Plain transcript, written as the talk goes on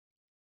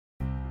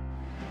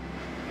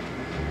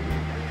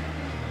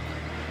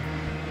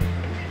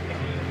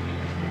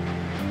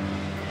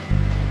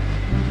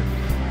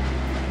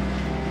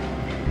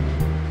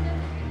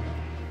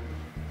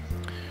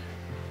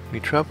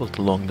travelled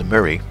along the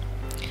Murray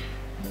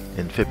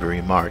in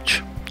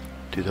February-March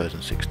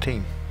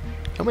 2016,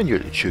 and when you're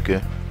at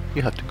Echuca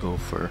you have to go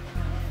for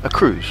a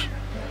cruise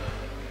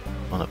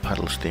on a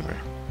paddle steamer.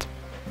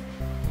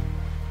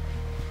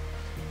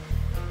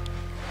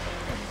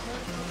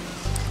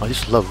 I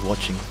just love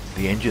watching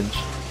the engines,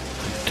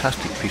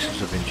 fantastic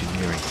pieces of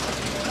engineering.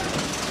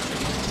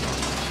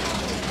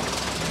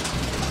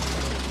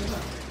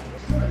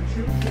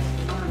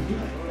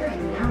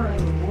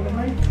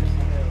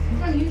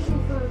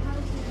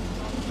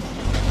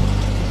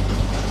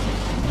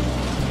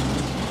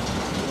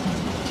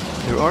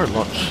 There are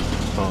lots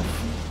of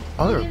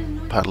other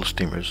paddle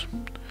steamers,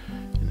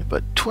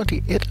 about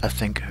 28 I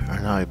think are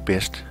now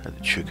based at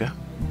Echuca.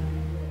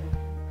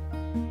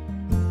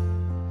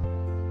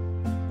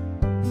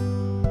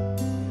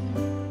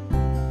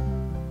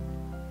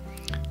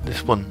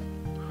 This one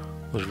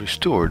was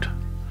restored,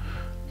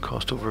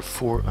 cost over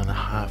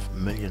 $4.5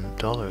 million.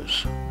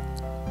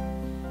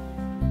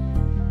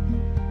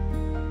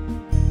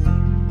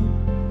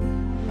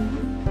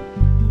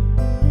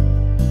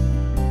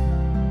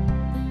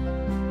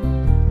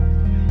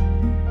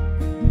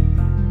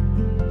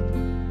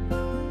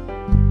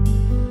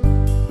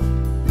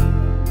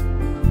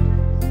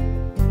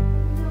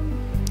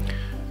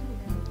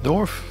 The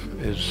wharf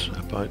is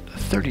about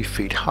 30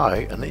 feet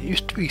high, and it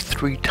used to be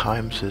 3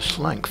 times this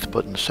length,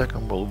 but in the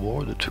Second World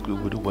War they took the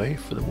wood away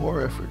for the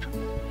war effort.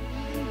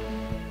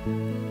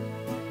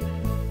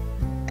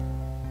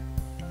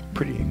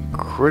 Pretty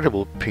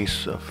incredible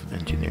piece of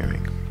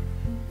engineering.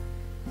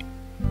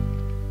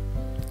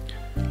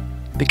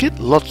 They get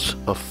lots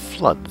of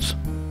floods,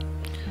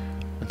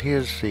 and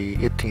here's the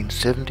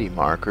 1870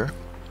 marker,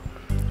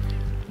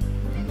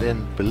 and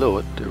then below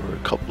it there were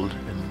a couple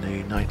in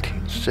the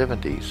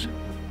 1970s.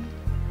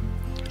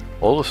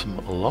 All of them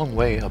a long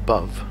way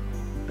above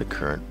the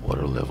current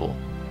water level.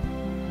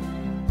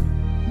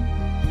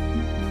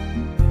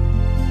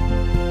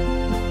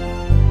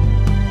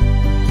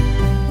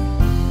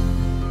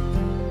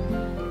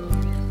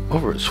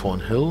 Over at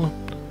Swan Hill,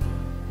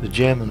 the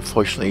gem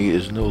unfortunately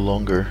is no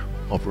longer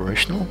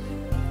operational.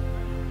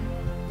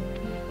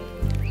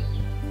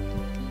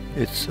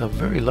 It's a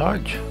very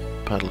large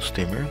paddle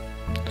steamer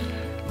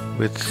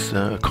with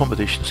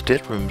accommodation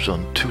staterooms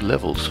on 2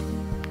 levels,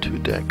 2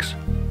 decks.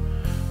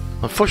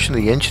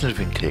 Unfortunately, the engine has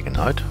been taken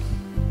out.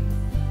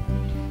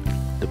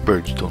 The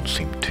birds don't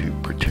seem too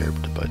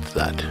perturbed about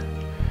that.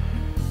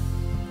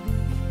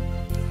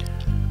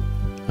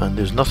 And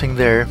there's nothing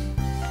there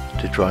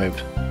to drive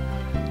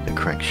the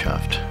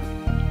crankshaft.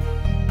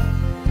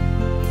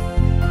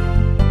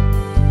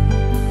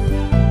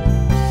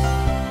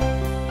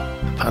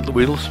 The paddle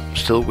wheels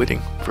still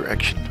waiting for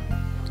action.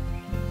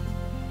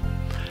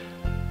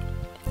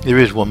 There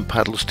is one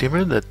paddle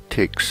steamer that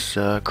takes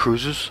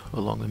cruises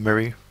along the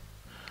Murray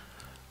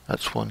at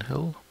Swan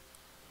Hill.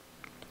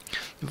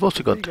 We've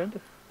also got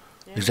an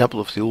example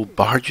of the old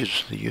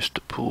barges they used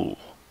to pull,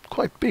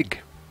 quite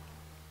big.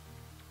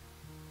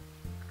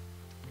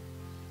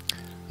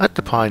 At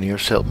the pioneer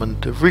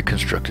settlement they've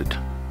reconstructed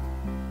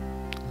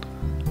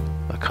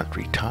a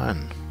country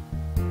town.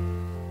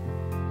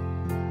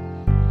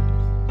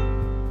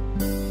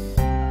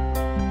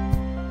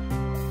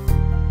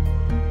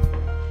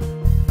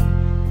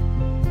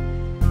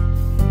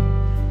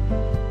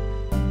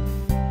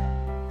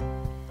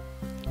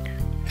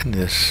 In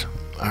this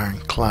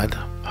ironclad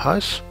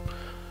house,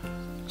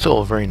 it's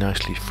all very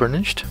nicely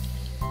furnished.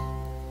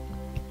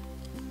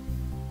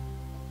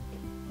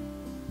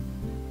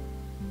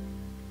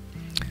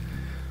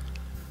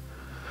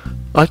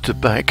 Out the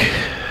back,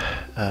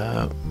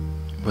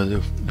 where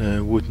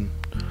the wooden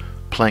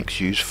planks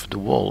used for the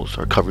walls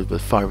are covered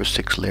with 5 or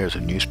 6 layers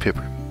of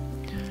newspaper.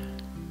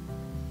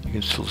 You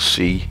can still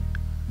see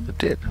the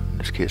date, in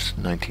this case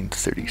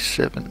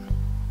 1937.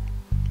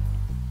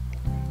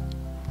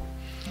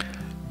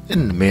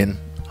 In the main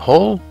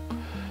hall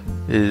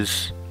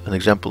is an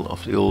example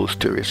of the old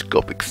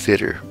stereoscopic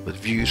theatre with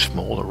views from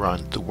all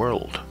around the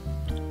world.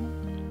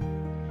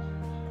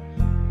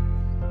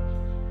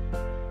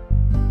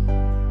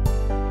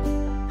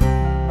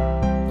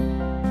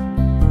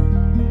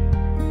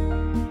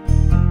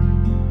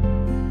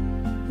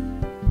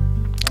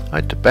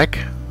 At the back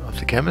of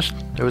the chemist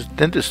there was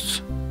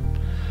dentists.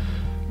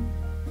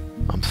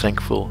 I'm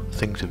thankful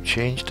things have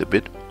changed a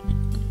bit.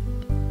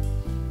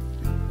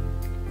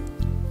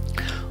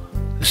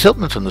 The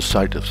settlement's on the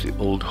site of the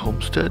old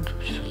homestead,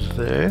 which is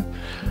there,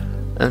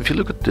 and if you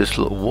look at this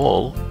little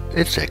wall,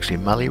 it's actually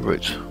mallee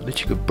roots that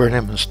you could burn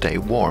them and stay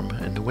warm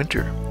in the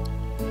winter.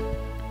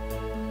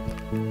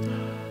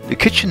 The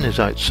kitchen is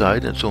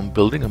outside in its own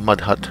building, a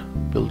mud hut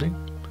building,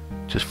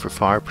 just for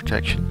fire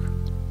protection.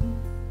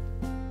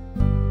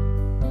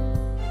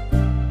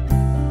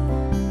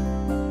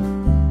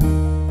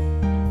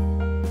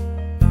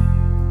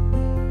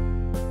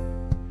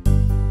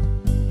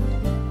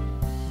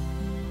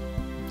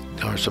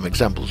 There are some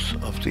examples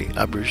of the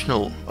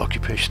Aboriginal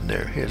occupation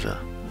there. Here's a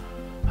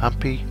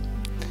hampy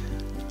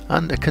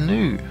and a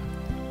canoe.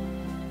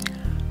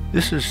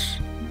 This is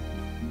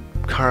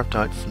carved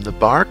out from the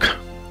bark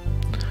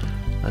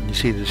And you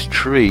see this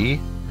tree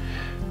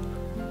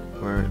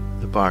where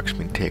the bark's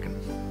been taken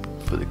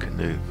for the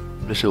canoe.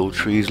 This old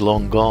tree is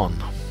long gone.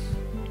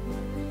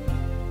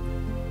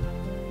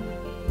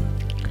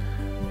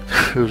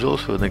 There was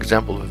also an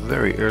example of a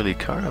very early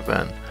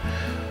caravan.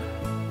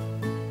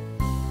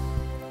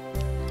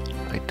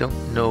 I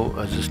don't know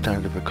as a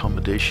standard of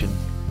accommodation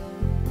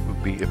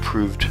would be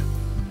approved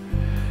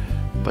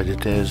by the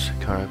Des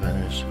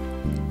caravanners.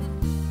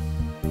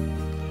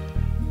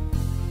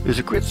 There's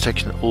a great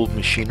section of old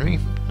machinery,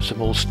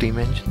 some old steam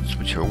engines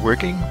which are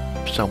working,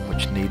 some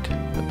which need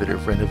a bit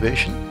of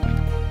renovation.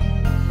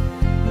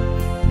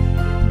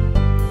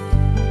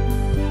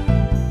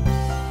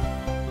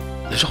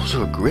 There's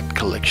also a great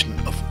collection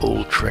of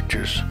old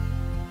tractors,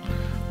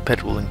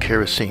 petrol and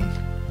kerosene.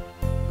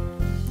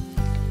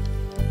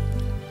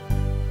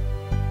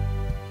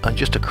 And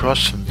just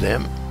across from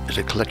them is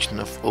a collection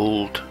of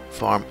old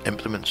farm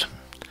implements.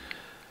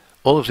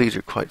 All of these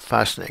are quite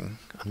fascinating,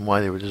 and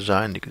why they were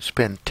designed. You could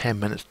spend 10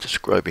 minutes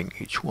describing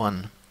each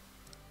one.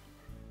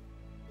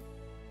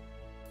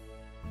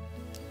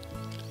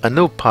 And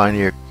no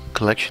pioneer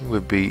collection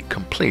would be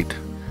complete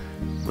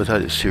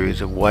without a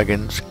series of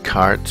wagons,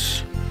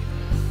 carts,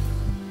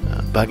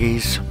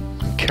 buggies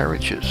and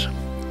carriages.